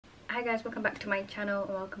Hi guys, welcome back to my channel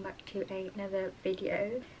and welcome back to another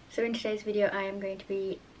video. So in today's video I am going to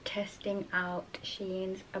be testing out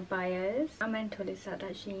Shein's Abayas. How mental is that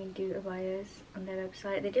Shein do Abayas on their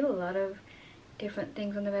website? They do a lot of different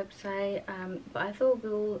things on the website, but I thought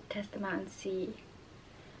we'll test them out and see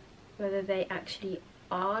whether they actually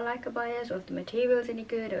are like Abayas, or if the material is any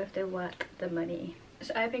good, or if they're worth the money.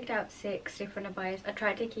 So I picked out 6 different Abayas. I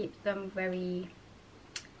tried to keep them very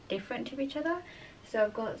different to each other. So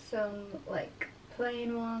I've got some like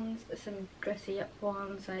plain ones, some dressy up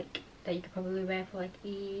ones like that you could probably wear for like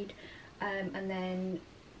Eid, and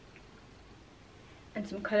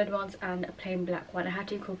some coloured ones and a plain black one. I had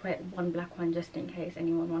to incorporate one black one just in case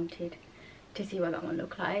anyone wanted to see what that one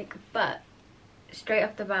looked like. But straight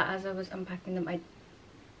off the bat, as I was unpacking them, I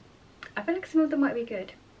feel like some of them might be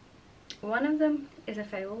good. One of them is a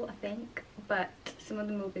fail, I think, but some of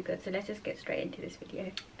them will be good. So let's just get straight into this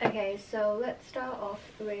video. Okay, so let's start off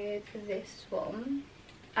with this one.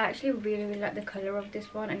 I actually really like the colour of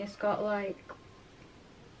this one, and it's got like,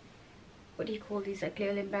 what do you call these, like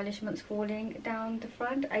little embellishments falling down the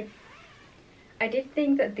front. I did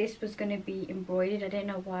think that this was going to be embroidered. I don't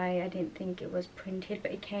know why I didn't think it was printed,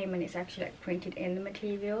 but it came and it's actually like printed in the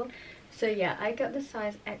material. So yeah, I got the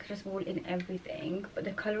size extra small in everything, but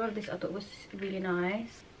the colour of this I thought was really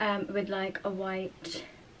nice, with like a white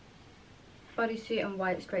bodysuit and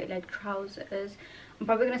white straight leg trousers. I'm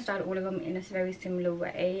probably going to style all of them in a very similar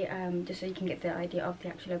way, just so you can get the idea of the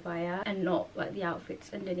actual abaya and not like the outfits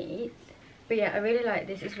underneath. But yeah, I really like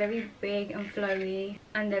this. It's very big and flowy,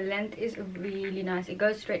 and the length is really nice. It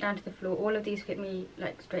goes straight down to the floor. All of these fit me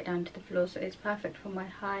like straight down to the floor, so it's perfect for my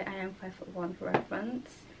height. I am 5'1" for reference.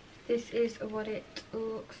 This is what it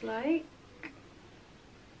looks like,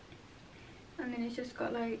 and then it's just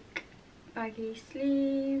got like baggy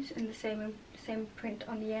sleeves and the same print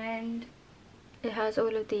on the end. It has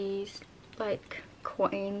all of these like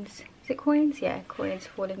coins. Is it coins? Yeah, coins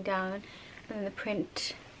falling down, and then the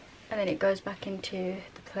print, and then it goes back into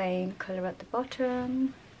the plain colour at the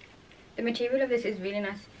bottom. The material of this is really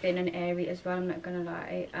nice, thin and airy as well, I'm not gonna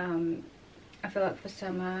lie. I feel like for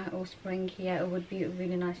summer or spring here it would be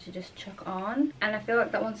really nice to just chuck on, and I feel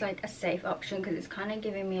like that one's like a safe option because it's kind of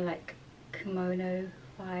giving me like kimono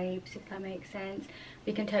vibes, if that makes sense.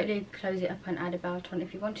 You can totally close it up and add a belt on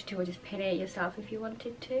if you wanted to, or just pin it yourself if you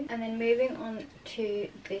wanted to. And then moving on to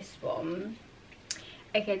this one.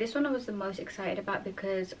 Okay, this one I was the most excited about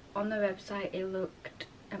because on the website it looked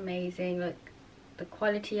amazing, like the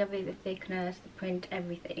quality of it, the thickness, the print,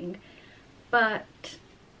 everything. But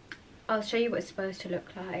I'll show you what it's supposed to look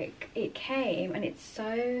like. It came and it's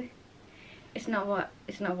not what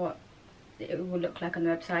it will look like on the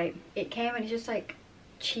website. It came and it's just like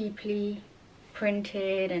cheaply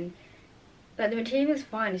printed, and like the material is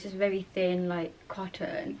fine, it's just very thin like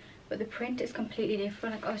cotton, but the print is completely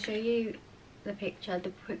different. Like I'll show you the picture.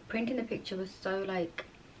 The print in the picture was so like,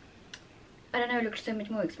 I don't know, it looked so much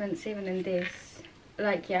more expensive, and then this,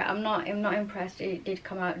 like, yeah, I'm not impressed. It did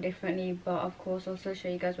come out differently, but of course I'll also show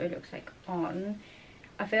you guys what it looks like on.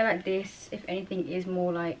 I feel like this, if anything, is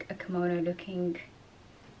more like a kimono looking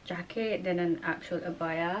jacket than an actual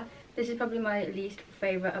abaya. This is probably my least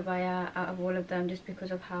favorite abaya out of all of them, just because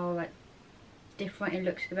of how like different it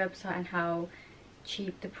looks to the website and how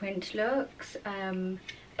cheap the print looks.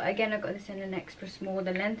 But again, I got this in an extra small.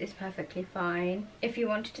 The length is perfectly fine. If you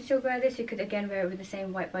wanted to still wear this, you could again wear it with the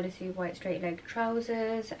same white bodysuit, white straight leg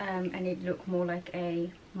trousers, and it'd look more like a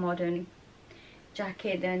modern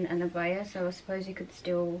jacket than an abaya. So I suppose you could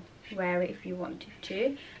still wear it if you wanted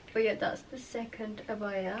to. But yeah, that's the second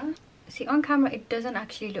abaya. See, on camera it doesn't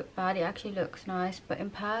actually look bad, it actually looks nice, but in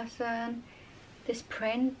person this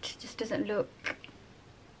print just doesn't look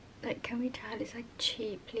like, can we tell it's like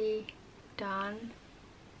cheaply done?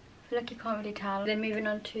 I feel like you can't really tell. Then moving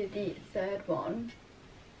on to the third one,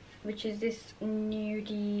 which is this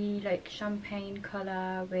nudie like champagne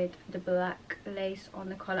colour with the black lace on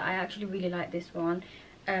the collar. I actually really like this one.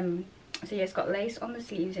 So yeah, it's got lace on the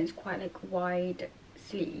sleeves and it's quite like wide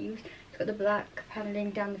sleeves. It's got the black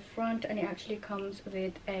paneling down the front, and it actually comes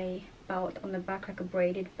with a belt on the back, like a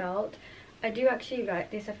braided belt. I do actually like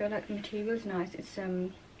this. I feel like the material is nice. It's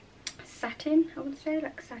satin, I would say,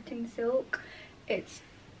 like satin silk.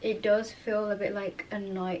 It does feel a bit like a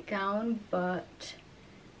nightgown, but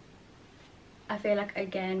I feel like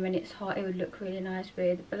again when it's hot it would look really nice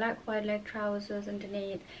with black wide leg trousers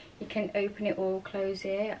underneath. You can open it or close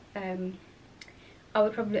it. I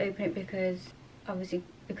would probably open it because obviously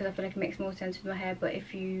because I feel like it makes more sense with my hair, but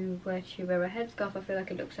if you were to wear a headscarf I feel like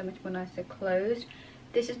it looks so much more nicer closed.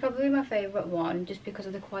 This is probably my favourite one just because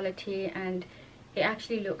of the quality, and it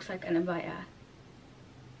actually looks like an abaya.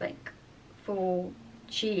 Like, for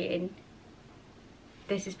Shein,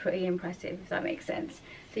 this is pretty impressive, if that makes sense.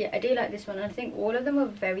 So yeah, I do like this one. I think all of them are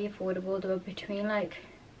very affordable. They were between like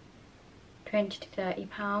 20 to 30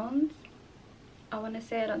 pounds, I want to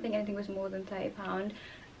say. I don't think anything was more than 30 pound,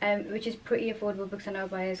 which is pretty affordable because I know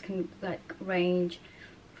Abayas can like range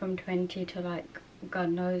from 20 to like God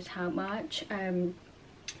knows how much.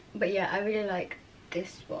 But yeah, I really like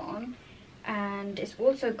this one, and it's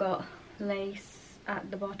also got lace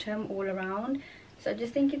at the bottom all around, so I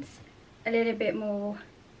just think it's a little bit more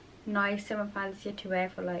nicer and fancier to wear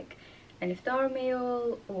for like an iftar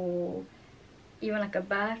meal or even like a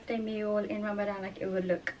birthday meal in Ramadan. Like, it would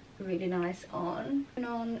look really nice on. And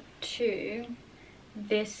on to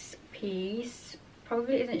this piece,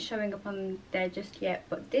 probably isn't showing up on there just yet,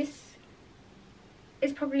 but this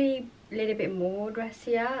is probably a little bit more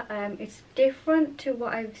dressier. It's different to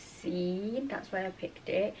what I've seen, that's why I picked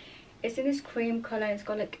it. It's in this cream colour. It's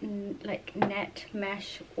got like net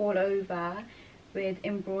mesh all over with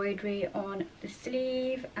embroidery on the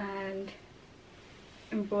sleeve and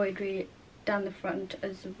embroidery down the front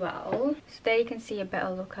as well. So there you can see a better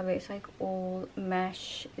look of it. It's like all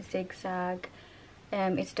mesh, zigzag.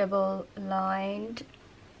 It's double lined,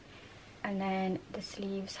 and then the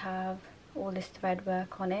sleeves have all this thread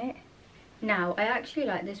work on it. Now, I actually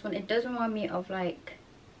like this one. It does remind me of like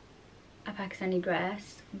a Pakistani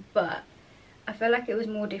dress, but I feel like it was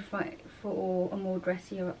more different for a more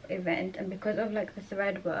dressier event, and because of like the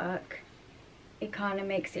thread work, it kind of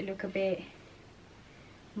makes it look a bit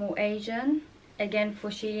more Asian. Again,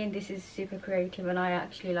 for Shein, this is super creative and I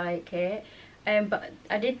actually like it. But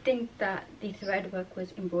I did think that the thread work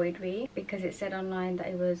was embroidery, because it said online that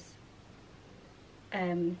it was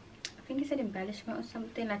I think it said embellishment or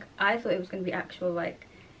something. Like, I thought it was going to be actual, like,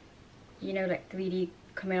 you know, like 3D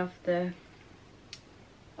coming off the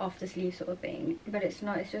sleeve sort of thing, but it's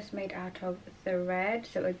not. It's just made out of thread.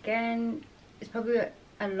 So again, it's probably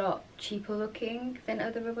a lot cheaper looking than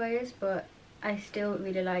other Abayas, but I still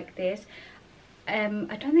really like this. I don't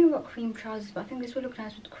think I've got cream trousers, but I think this would look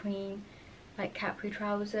nice with cream like capri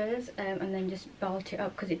trousers, and then just belt it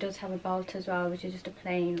up, because it does have a belt as well, which is just a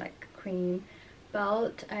plain like cream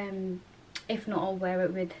belt. If not, I'll wear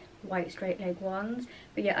it with white straight leg ones.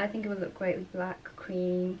 But yeah, I think it would look great with black,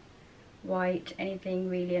 cream, white, anything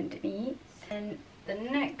really underneath. And the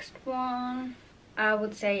next one I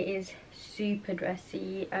would say is super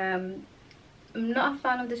dressy. I'm not a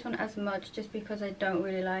fan of this one as much, just because I don't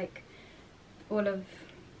really like all of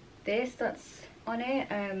this that's on it.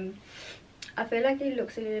 I feel like it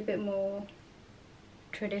looks a little bit more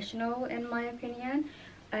traditional in my opinion,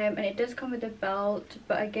 and it does come with a belt,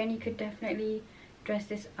 but again, you could definitely dress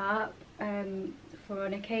this up for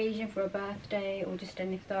an occasion, for a birthday, or just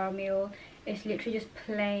an iftar meal. It's literally just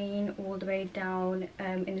plain all the way down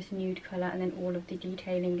in this nude colour, and then all of the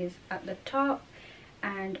detailing is at the top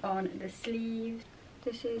and on the sleeves.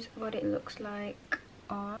 This is what it looks like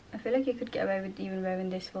on. I feel like you could get away with even wearing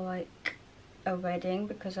this for like a wedding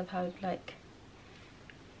because of how like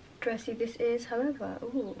dressy this is. However,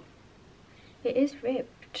 ooh, it is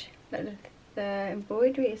ripped. Like the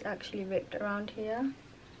embroidery is actually ripped around here.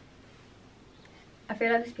 I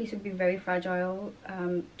feel like this piece would be very fragile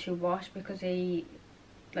to wash, because the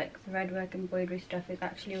threadwork embroidery stuff is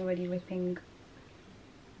actually already ripping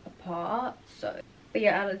apart. So, but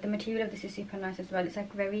yeah, the material of this is super nice as well. It's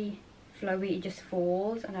like very flowy, it just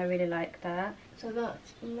falls, and I really like that. So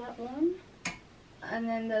that's that one. And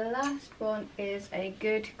then the last one is a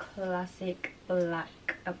good classic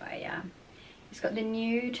black abaya. It's got the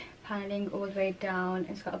nude paneling all the way down.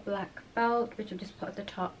 It's got a black belt, which I've just put at the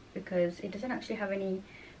top because it doesn't actually have any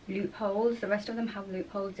loopholes. The rest of them have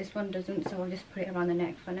loopholes, this one doesn't, so I'll just put it around the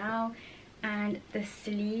neck for now. And the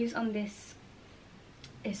sleeves on this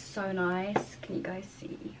is so nice. Can you guys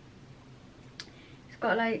see? It's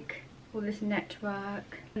got like all this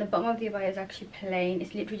network, and the bottom of the abaya is actually plain.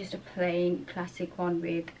 It's literally just a plain classic one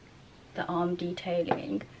with the arm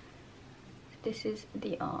detailing. This is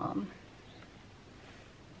the arm,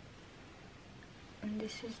 and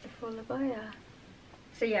this is the full abaya.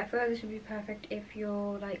 So yeah, I feel like this would be perfect if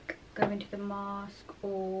you're like going to the mosque,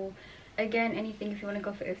 or again anything if you want to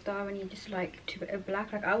go for iftar and you just like to wear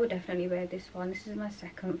black. Like, I would definitely wear this one. This is my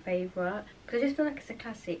second favourite because I just feel like it's a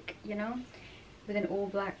classic, you know, with an all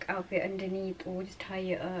black outfit underneath, or just tie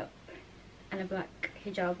it up, and a black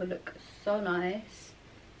hijab would look so nice.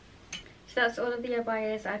 So that's all of the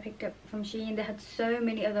abayas I picked up from Shein. They had so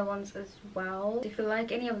many other ones as well. If you like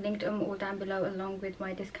any, I've linked them all down below along with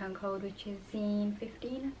my discount code, which is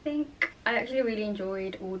ZEEN15 I think. I actually really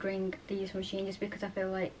enjoyed ordering these from Shein just because I feel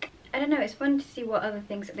like I don't know, it's fun to see what other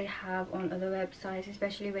things that they have on other websites,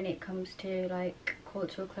 especially when it comes to like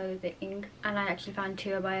cultural clothing. And I actually found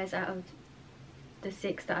 2 abayas out of the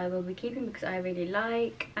 6 that I will be keeping because I really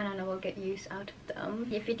like, and I know I'll get use out of them.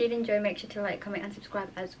 If you did enjoy, make sure to like, comment and subscribe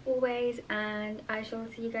as always, and I shall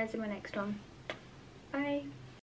see you guys in my next one. Bye.